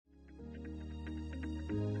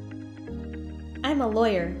I'm a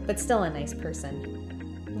lawyer, but still a nice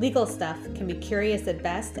person. Legal stuff can be curious at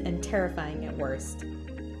best and terrifying at worst.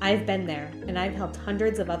 I've been there, and I've helped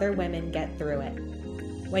hundreds of other women get through it.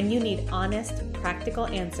 When you need honest, practical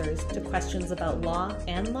answers to questions about law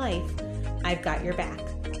and life, I've got your back.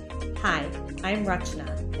 Hi, I'm Rachna,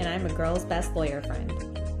 and I'm a girl's best lawyer friend.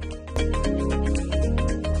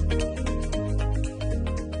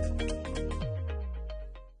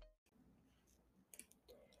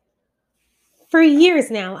 For years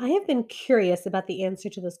now, I have been curious about the answer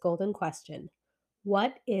to this golden question.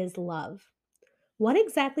 What is love? What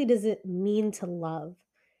exactly does it mean to love?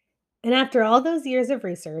 And after all those years of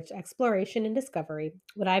research, exploration, and discovery,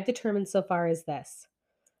 what I've determined so far is this: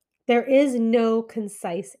 there is no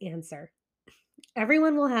concise answer.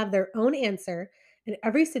 Everyone will have their own answer, and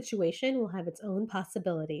every situation will have its own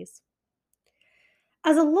possibilities.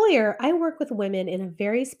 As a lawyer, I work with women in a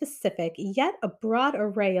very specific, yet a broad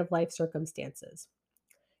array of life circumstances.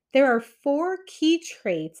 There are four key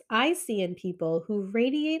traits I see in people who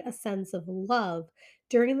radiate a sense of love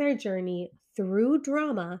during their journey through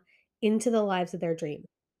drama into the lives of their dreams.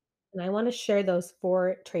 And I want to share those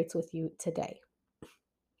four traits with you today.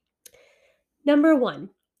 Number one,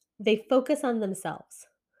 they focus on themselves.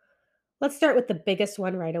 Let's start with the biggest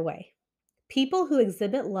one right away. People who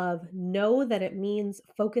exhibit love know that it means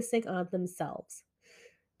focusing on themselves.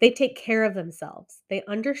 They take care of themselves, they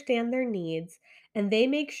understand their needs, and they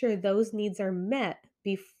make sure those needs are met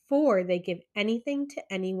before they give anything to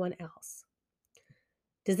anyone else.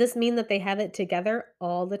 Does this mean that they have it together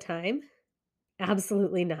all the time?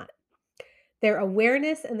 Absolutely not. Their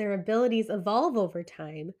awareness and their abilities evolve over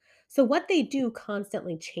time, so what they do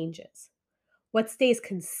constantly changes. What stays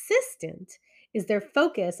consistent is their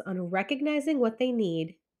focus on recognizing what they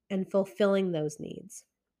need and fulfilling those needs.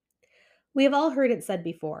 We have all heard it said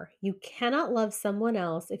before: you cannot love someone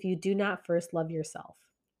else if you do not first love yourself.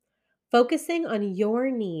 Focusing on your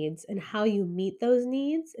needs and how you meet those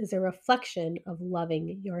needs is a reflection of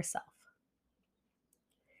loving yourself.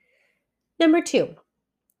 Number two,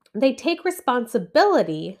 they take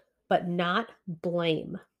responsibility but not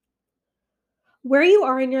blame. Where you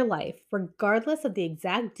are in your life, regardless of the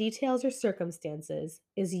exact details or circumstances,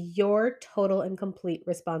 is your total and complete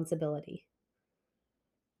responsibility.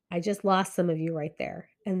 I just lost some of you right there,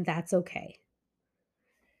 and that's okay.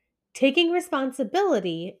 Taking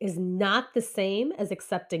responsibility is not the same as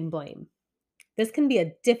accepting blame. This can be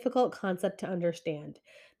a difficult concept to understand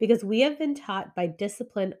because we have been taught by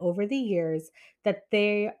discipline over the years that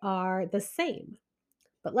they are the same.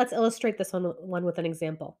 But let's illustrate this one with an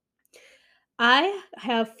example. I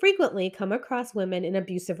have frequently come across women in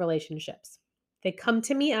abusive relationships. They come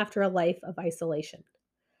to me after a life of isolation.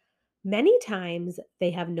 Many times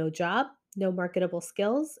they have no job, no marketable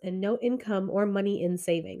skills, and no income or money in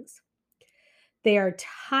savings. They are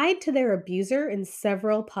tied to their abuser in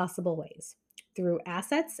several possible ways: through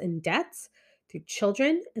assets and debts, through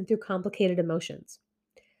children, and through complicated emotions.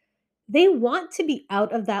 They want to be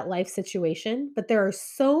out of that life situation, but there are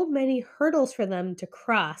so many hurdles for them to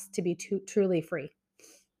cross to be truly free.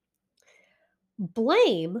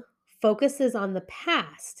 Blame focuses on the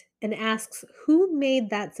past and asks who made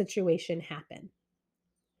that situation happen.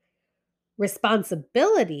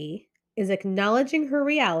 Responsibility is acknowledging her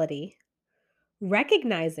reality,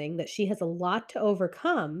 recognizing that she has a lot to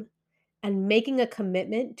overcome, and making a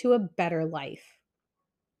commitment to a better life.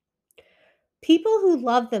 People who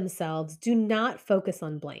love themselves do not focus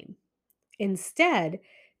on blame. Instead,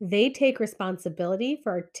 they take responsibility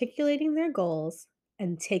for articulating their goals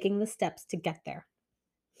and taking the steps to get there.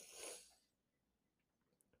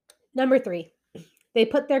 Number three, they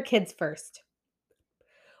put their kids first.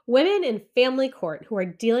 Women in family court who are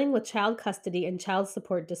dealing with child custody and child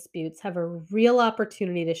support disputes have a real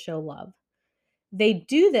opportunity to show love. They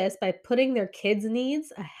do this by putting their kids'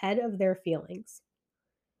 needs ahead of their feelings.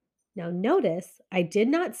 Now, notice I did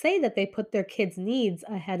not say that they put their kids' needs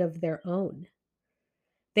ahead of their own.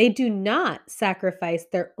 They do not sacrifice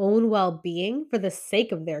their own well being for the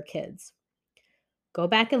sake of their kids. Go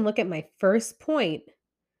back and look at my first point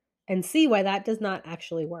and see why that does not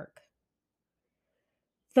actually work.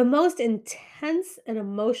 The most intense and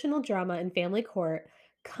emotional drama in family court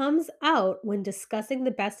comes out when discussing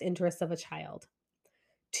the best interests of a child.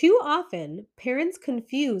 Too often, parents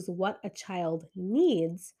confuse what a child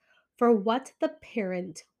needs for what the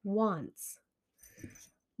parent wants.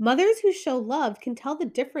 Mothers who show love can tell the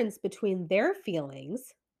difference between their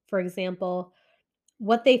feelings, for example,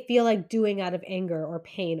 what they feel like doing out of anger or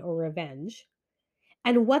pain or revenge,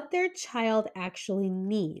 and what their child actually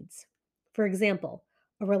needs. For example,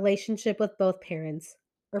 a relationship with both parents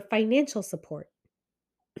or financial support.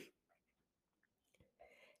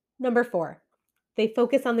 Number 4, they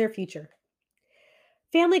focus on their future.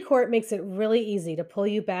 Family court makes it really easy to pull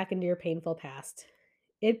you back into your painful past.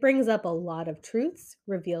 It brings up a lot of truths,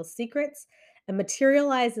 reveals secrets, and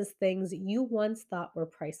materializes things you once thought were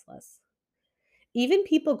priceless. Even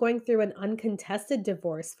people going through an uncontested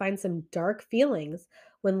divorce find some dark feelings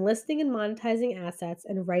when listing and monetizing assets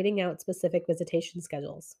and writing out specific visitation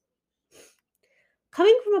schedules.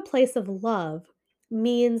 Coming from a place of love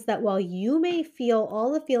means that while you may feel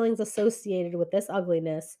all the feelings associated with this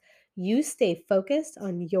ugliness, you stay focused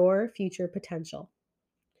on your future potential.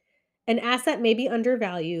 An asset may be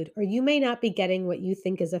undervalued, or you may not be getting what you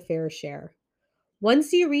think is a fair share.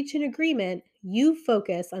 Once you reach an agreement, you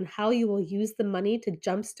focus on how you will use the money to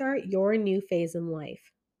jumpstart your new phase in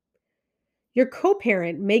life. Your co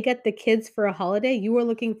parent may get the kids for a holiday you are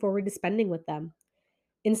looking forward to spending with them.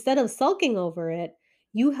 Instead of sulking over it,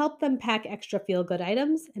 you help them pack extra feel good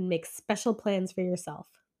items and make special plans for yourself.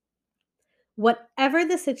 Whatever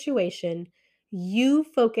the situation, you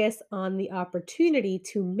focus on the opportunity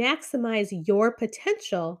to maximize your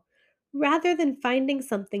potential rather than finding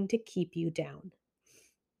something to keep you down.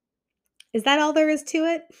 Is that all there is to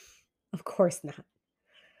it? Of course not.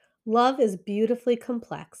 Love is beautifully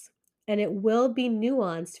complex, and it will be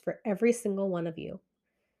nuanced for every single one of you.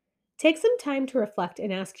 Take some time to reflect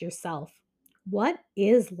and ask yourself, what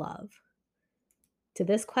is love? To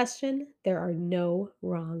this question, there are no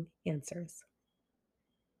wrong answers.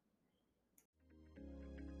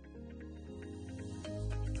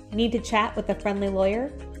 Need to chat with a friendly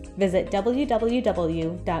lawyer? Visit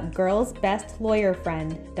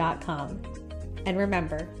www.girlsbestlawyerfriend.com. And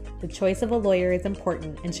remember, the choice of a lawyer is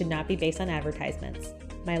important and should not be based on advertisements.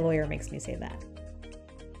 My lawyer makes me say that.